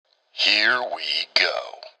Here we go.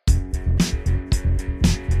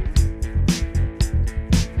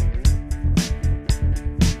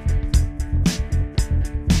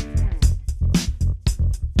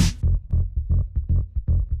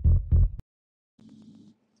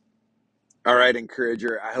 All right,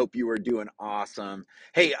 encourager. I hope you are doing awesome.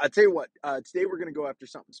 Hey, I'll tell you what, today we're going to go after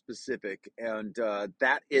something specific, and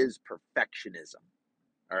that is perfectionism.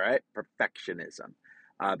 All right, perfectionism.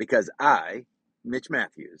 Because I, Mitch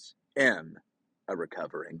Matthews, am a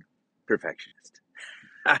recovering perfectionist.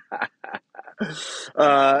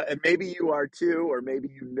 And maybe you are too, or maybe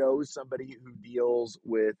you know somebody who deals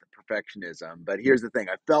with perfectionism. But here's the thing,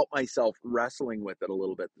 I felt myself wrestling with it a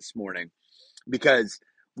little bit this morning because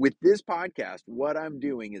with this podcast, what I'm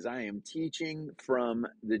doing is I am teaching from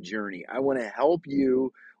the journey. I want to help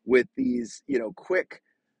you with these, quick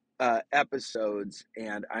episodes,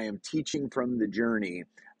 and I am teaching from the journey.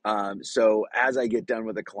 So as I get done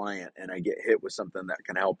with a client and I get hit with something that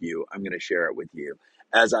can help you, I'm going to share it with you.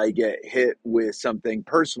 As I get hit with something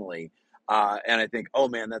personally, and I think, oh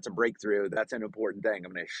man, that's a breakthrough. That's an important thing.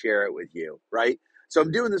 I'm going to share it with you, right? So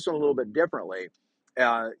I'm doing this one a little bit differently,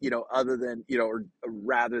 other than, or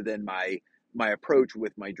rather than my approach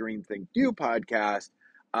with my Dream Think Do podcast,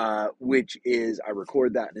 which is I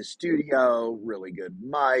record that in a studio, really good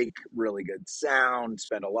mic, really good sound,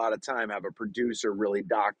 spend a lot of time, have a producer really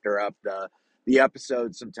doctor up the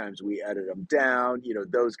episodes. Sometimes we edit them down,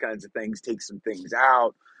 those kinds of things, take some things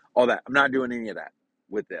out, all that. I'm not doing any of that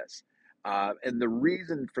with this. And the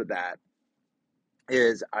reason for that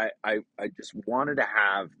is I just wanted to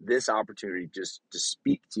have this opportunity just to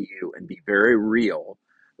speak to you and be very real,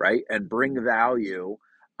 right? And bring value,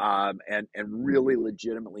 and really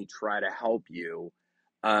legitimately try to help you.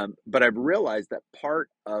 But I've realized that part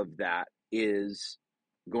of that is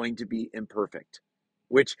going to be imperfect,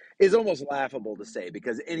 which is almost laughable to say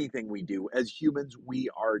because anything we do as humans, we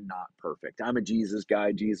are not perfect. I'm a Jesus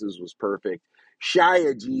guy. Jesus was perfect. Shy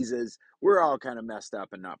of Jesus, we're all kind of messed up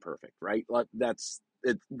and not perfect, right? That's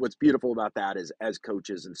it. What's beautiful about that is as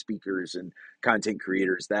coaches and speakers and content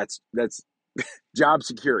creators, that's job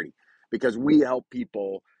security because we help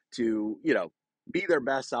people to, be their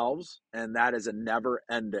best selves. And that is a never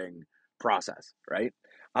ending process, right?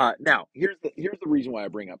 Now here's the reason why I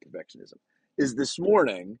bring up perfectionism is this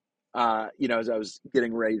morning, as I was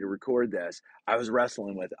getting ready to record this, I was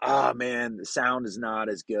wrestling with, oh man, the sound is not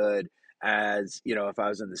as good as, if I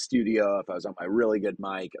was in the studio, if I was on my really good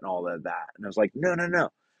mic and all of that. And I was like, no, no, no.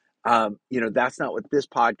 That's not what this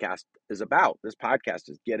podcast is about. This podcast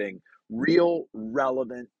is getting real,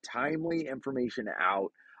 relevant, timely information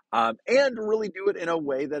out, and really do it in a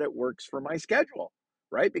way that it works for my schedule,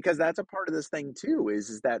 right? Because that's a part of this thing too,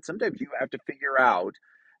 is that sometimes you have to figure out,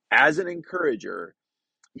 as an encourager,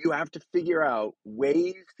 you have to figure out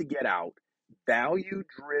ways to get out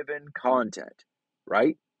value-driven content,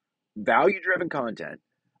 right? Value-driven content.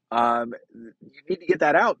 You need to get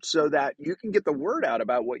that out so that you can get the word out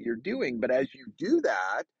about what you're doing. But as you do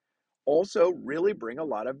that, also really bring a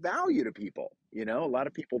lot of value to people. A lot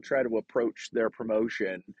of people try to approach their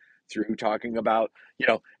promotion through talking about,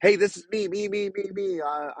 hey, this is me, me, me, me, me.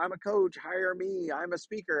 I'm a coach, hire me. I'm a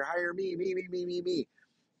speaker, hire me, me, me, me, me, me.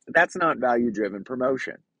 That's not value-driven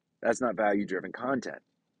promotion. That's not value-driven content.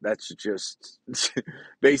 That's just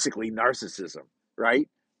basically narcissism, right?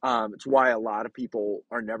 It's why a lot of people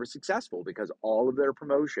are never successful because all of their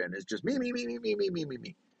promotion is just me, me, me, me, me, me, me, me,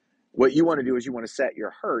 me. What you want to do is you want to set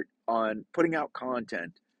your heart on putting out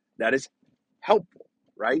content that is helpful,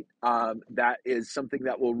 right? That is something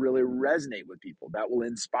that will really resonate with people, that will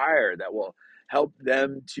inspire, that will help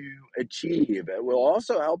them to achieve. It will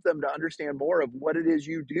also help them to understand more of what it is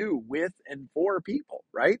you do with and for people,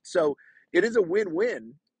 right? So it is a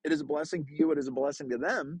win-win. It is a blessing to you. It is a blessing to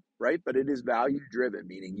them, right? But it is value-driven,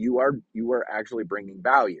 meaning you are actually bringing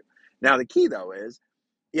value. Now, the key though is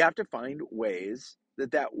you have to find ways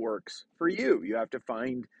that works for you. You have to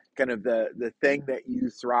find kind of the thing that you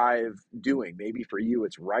thrive doing. Maybe for you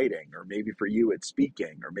it's writing, or maybe for you it's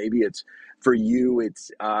speaking, or maybe it's for you it's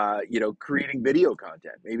creating video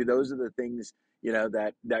content. Maybe those are the things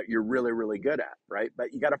that you're really really good at, right?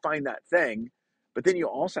 But you got to find that thing. But then you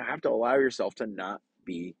also have to allow yourself to not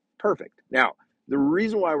be perfect. Now, the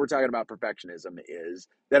reason why we're talking about perfectionism is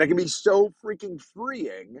that it can be so freaking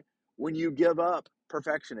freeing when you give up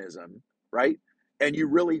perfectionism, right? And you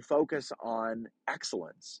really focus on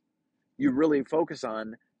excellence. You really focus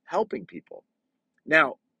on helping people.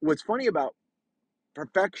 Now, what's funny about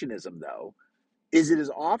perfectionism, though, is it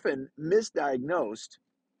is often misdiagnosed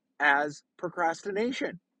as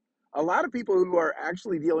procrastination. A lot of people who are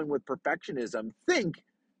actually dealing with perfectionism think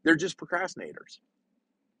they're just procrastinators.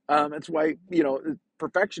 That's why,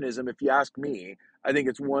 perfectionism, if you ask me, I think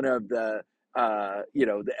it's one of the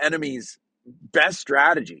enemy's best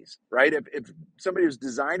strategies, right? If somebody is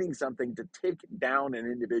designing something to take down an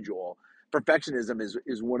individual, perfectionism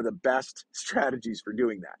is one of the best strategies for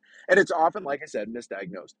doing that. And it's often, like I said,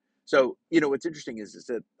 misdiagnosed. So, what's interesting is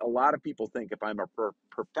that a lot of people think if I'm a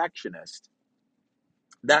perfectionist,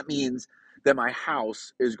 that means that my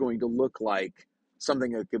house is going to look like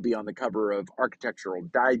something that could be on the cover of Architectural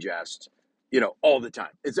Digest, all the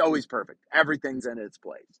time. It's always perfect. Everything's in its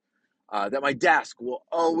place. That my desk will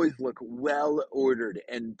always look well ordered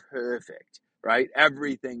and perfect, right?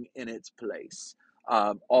 Everything in its place.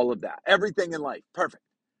 All of that. Everything in life, perfect,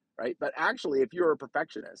 right? But actually, if you're a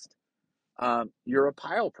perfectionist, you're a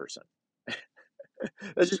pile person.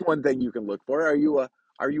 That's just one thing you can look for. Are you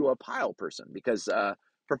a pile person? Because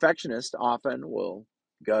perfectionists often will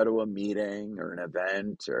go to a meeting or an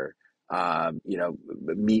event or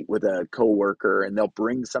meet with a coworker, and they'll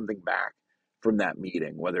bring something back from that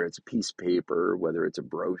meeting, whether it's a piece of paper, whether it's a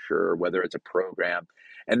brochure, whether it's a program,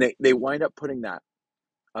 and they wind up putting that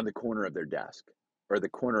on the corner of their desk or the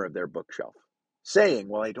corner of their bookshelf, saying,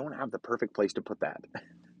 "Well, I don't have the perfect place to put that."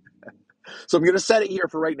 So I'm going to set it here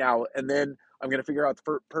for right now, and then I'm going to figure out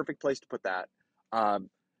the perfect place to put that.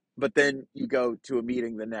 Um, but then you go to a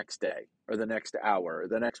meeting the next day or the next hour or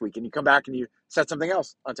the next week, and you come back and you set something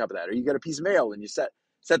else on top of that, or you get a piece of mail and you set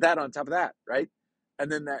that on top of that, right?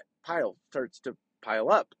 And then that pile starts to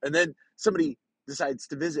pile up, and then somebody decides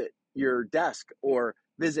to visit your desk or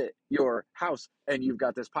visit your house, and you've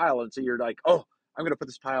got this pile, and so you're like, oh, I'm going to put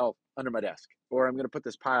this pile under my desk, or I'm going to put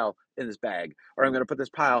this pile in this bag, or I'm going to put this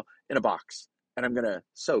pile in a box, and I'm going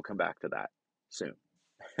to come back to that soon.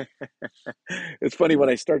 It's funny when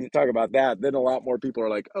I start to talk about that, then a lot more people are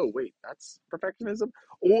like, oh, wait, that's perfectionism?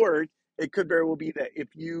 Or it could very well be that if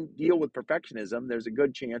you deal with perfectionism, there's a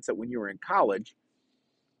good chance that when you were in college,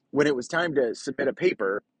 when it was time to submit a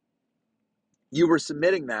paper, you were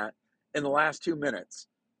submitting that in the last 2 minutes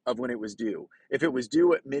of when it was due. If it was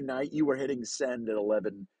due at midnight, you were hitting send at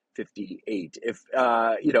 11:58. If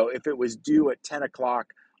it was due at 10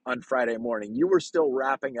 o'clock on Friday morning, you were still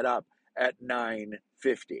wrapping it up at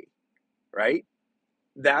 9:50, right?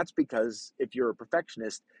 That's because if you're a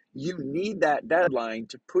perfectionist, you need that deadline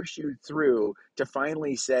to push you through to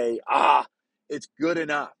finally say, it's good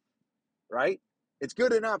enough, right? It's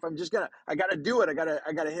good enough. I gotta do it. I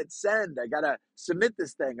gotta hit send. I gotta submit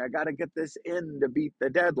this thing. I gotta get this in to beat the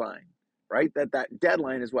deadline, right? That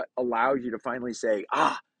deadline is what allows you to finally say,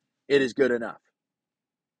 it is good enough.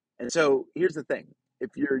 And so here's the thing.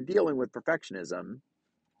 If you're dealing with perfectionism,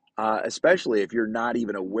 especially if you're not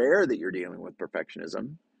even aware that you're dealing with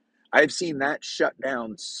perfectionism, I've seen that shut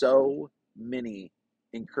down so many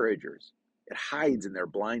encouragers. It hides in their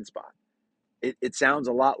blind spot. It sounds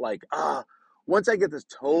a lot like, once I get this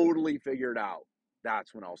totally figured out,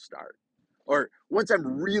 that's when I'll start. Or once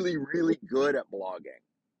I'm really, really good at blogging,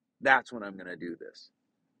 that's when I'm going to do this.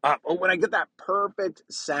 Or when I get that perfect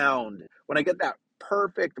sound, when I get that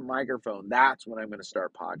perfect microphone, that's when I'm going to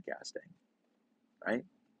start podcasting, right?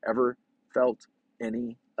 Ever felt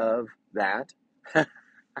any of that?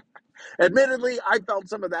 Admittedly, I felt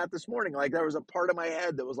some of that this morning. Like there was a part of my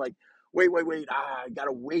head that was like, wait. I got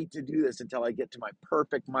to wait to do this until I get to my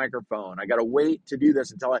perfect microphone. I got to wait to do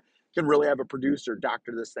this until I can really have a producer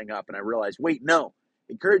doctor this thing up. And I realized, wait, no,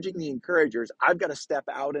 encouraging the encouragers, I've got to step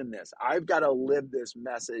out in this. I've got to live this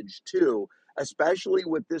message too, especially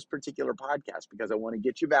with this particular podcast, because I want to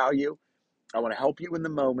get you value. I want to help you in the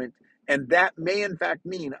moment. And that may, in fact,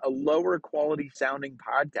 mean a lower quality sounding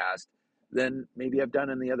podcast than maybe I've done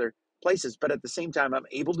in the other places. But at the same time, I'm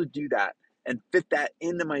able to do that and fit that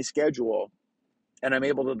into my schedule, and I'm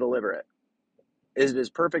able to deliver it. Is it as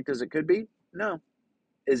perfect as it could be? No.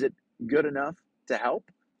 Is it good enough to help?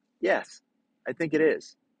 Yes, I think it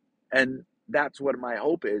is. And that's what my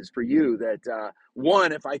hope is for you, that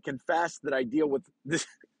one, if I confess that I deal with this,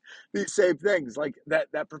 these same things, like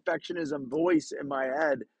that perfectionism voice in my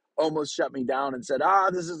head almost shut me down and said,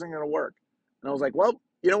 this isn't going to work. And I was like, well,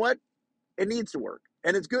 you know what? It needs to work,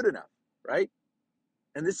 and it's good enough, right?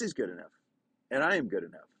 And this is good enough, and I am good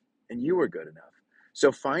enough, and you are good enough.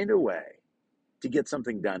 So find a way to get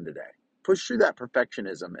something done today. Push through that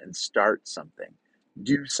perfectionism and start something.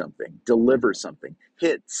 Do something. Deliver something.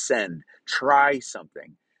 Hit send. Try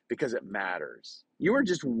something, because it matters. You are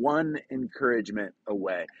just one encouragement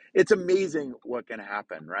away. It's amazing what can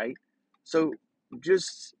happen, right? So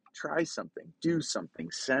just try something. Do something.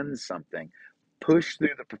 Send something. Push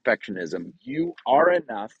through the perfectionism. You are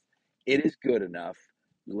enough. It is good enough.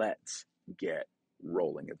 Let's get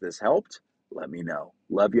rolling. If this helped, let me know.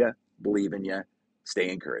 Love you. Believe in you. Stay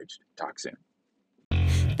encouraged. Talk soon.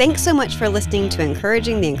 Thanks so much for listening to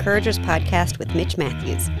Encouraging the Encouragers podcast with Mitch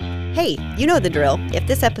Matthews. Hey, you know the drill. If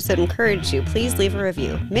this episode encouraged you, please leave a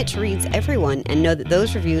review. Mitch reads every one, and know that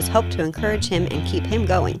those reviews help to encourage him and keep him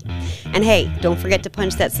going. And hey, don't forget to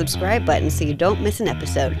punch that subscribe button so you don't miss an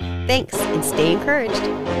episode. Thanks, and stay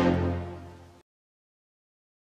encouraged.